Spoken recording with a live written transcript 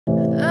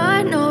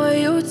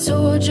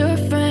told your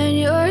friend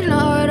you're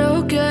not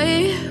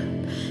okay,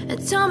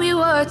 and tell me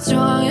what's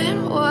wrong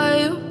and why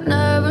you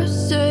never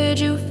said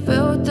you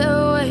felt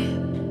that way.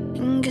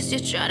 And guess you're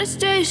trying to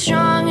stay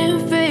strong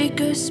and fake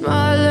a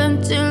smile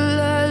until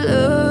I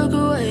look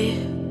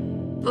away.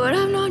 But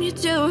I've known you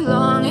too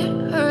long,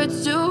 it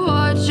hurts to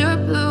watch your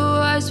blue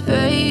eyes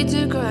fade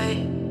to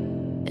gray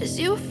as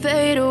you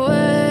fade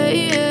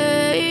away,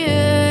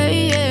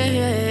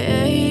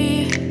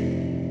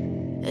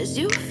 as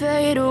you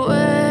fade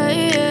away.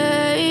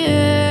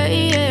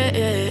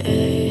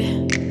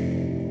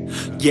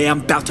 Yeah,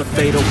 I'm about to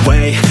fade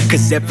away,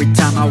 cause every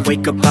time I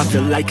wake up I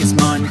feel like it's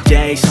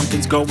Monday.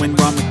 Something's going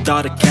wrong with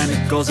all the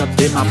chemicals up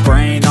in my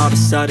brain. All of a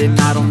sudden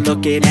I don't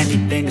look at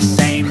anything the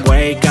same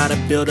way. Got a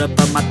buildup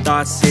of my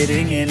thoughts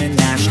sitting in an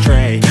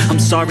ashtray. I'm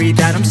sorry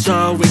that I'm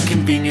so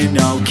inconvenient,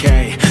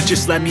 okay.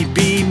 Just let me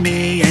be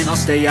me and I'll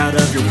stay out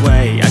of your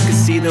way. I can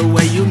see the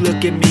way you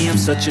look at me, I'm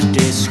such a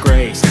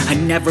disgrace. I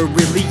never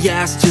really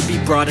asked to be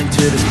brought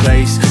into this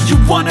place. You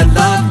wanna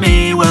love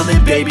me? Well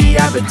then baby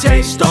have a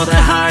taste. All the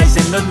highs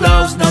and the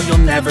lows, no, you'll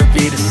never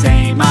be the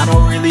same. I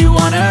don't really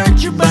wanna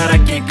hurt you, but I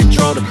can't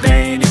control the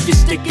pain. If you're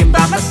sticking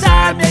by my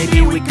side,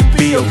 maybe we could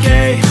be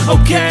okay.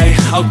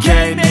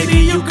 Okay, maybe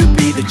you could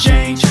be the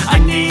change I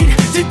need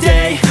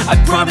today. I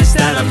promise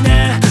that I've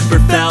never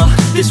felt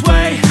this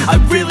way. I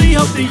really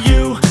hope that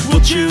you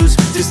will choose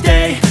to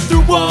stay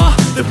through all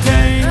the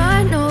pain.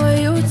 I know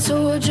you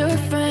told your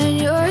friend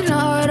you're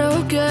not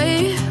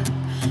okay,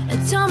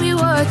 and tell me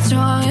what's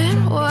wrong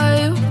and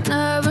why you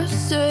never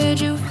said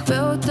you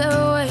felt that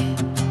way.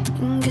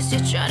 Guess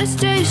you're trying to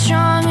stay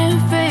strong and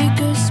fake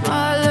a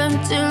smile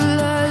until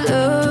I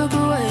look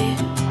away.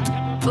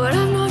 But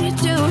I've known you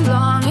too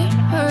long, it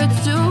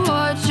hurts to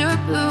watch your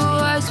blue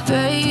eyes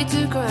fade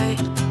to gray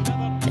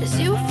as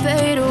you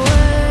fade away,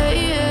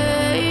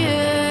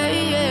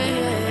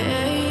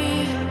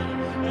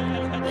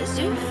 as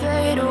you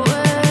fade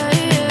away,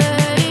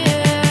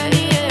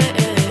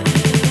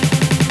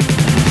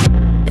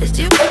 as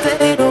you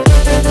fade away.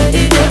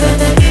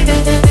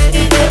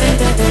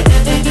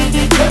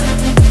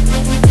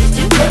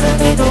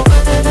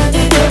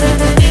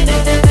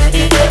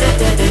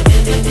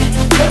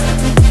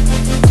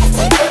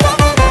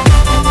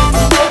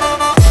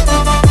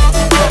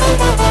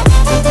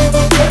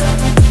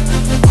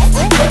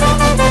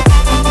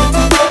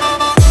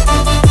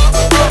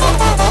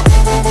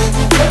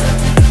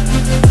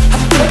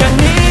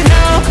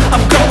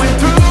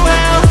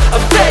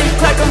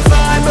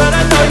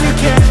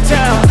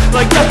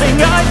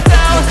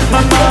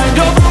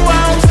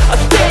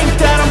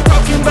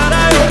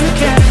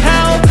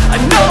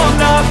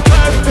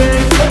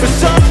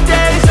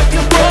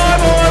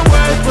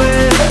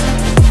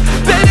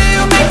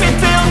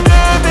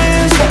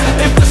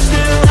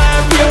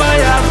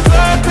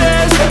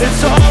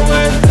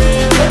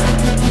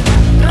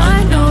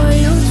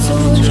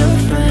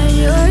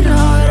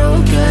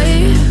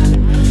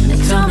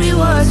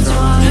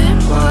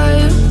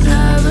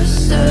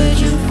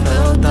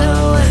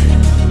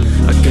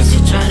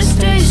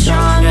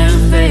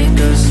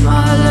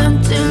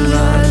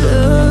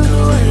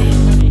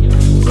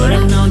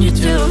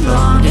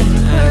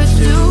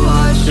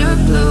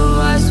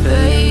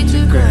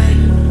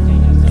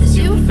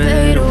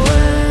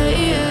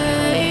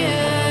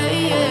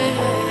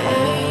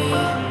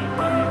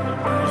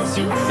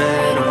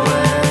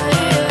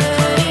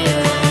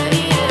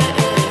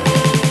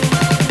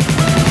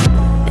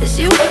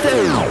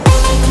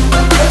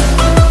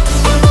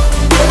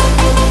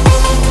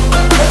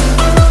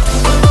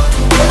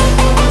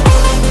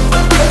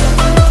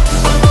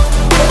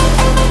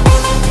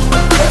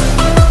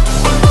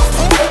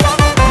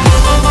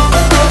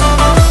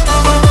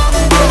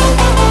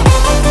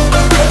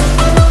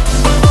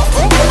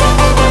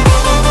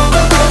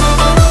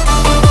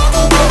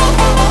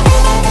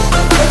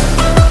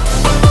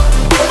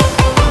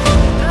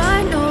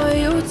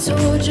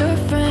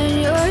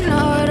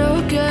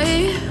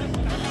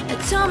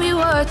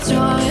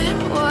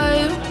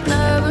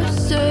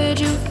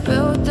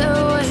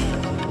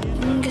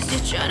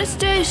 Trying to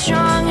stay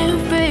strong and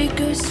fake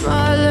a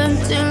smile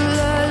until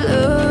I look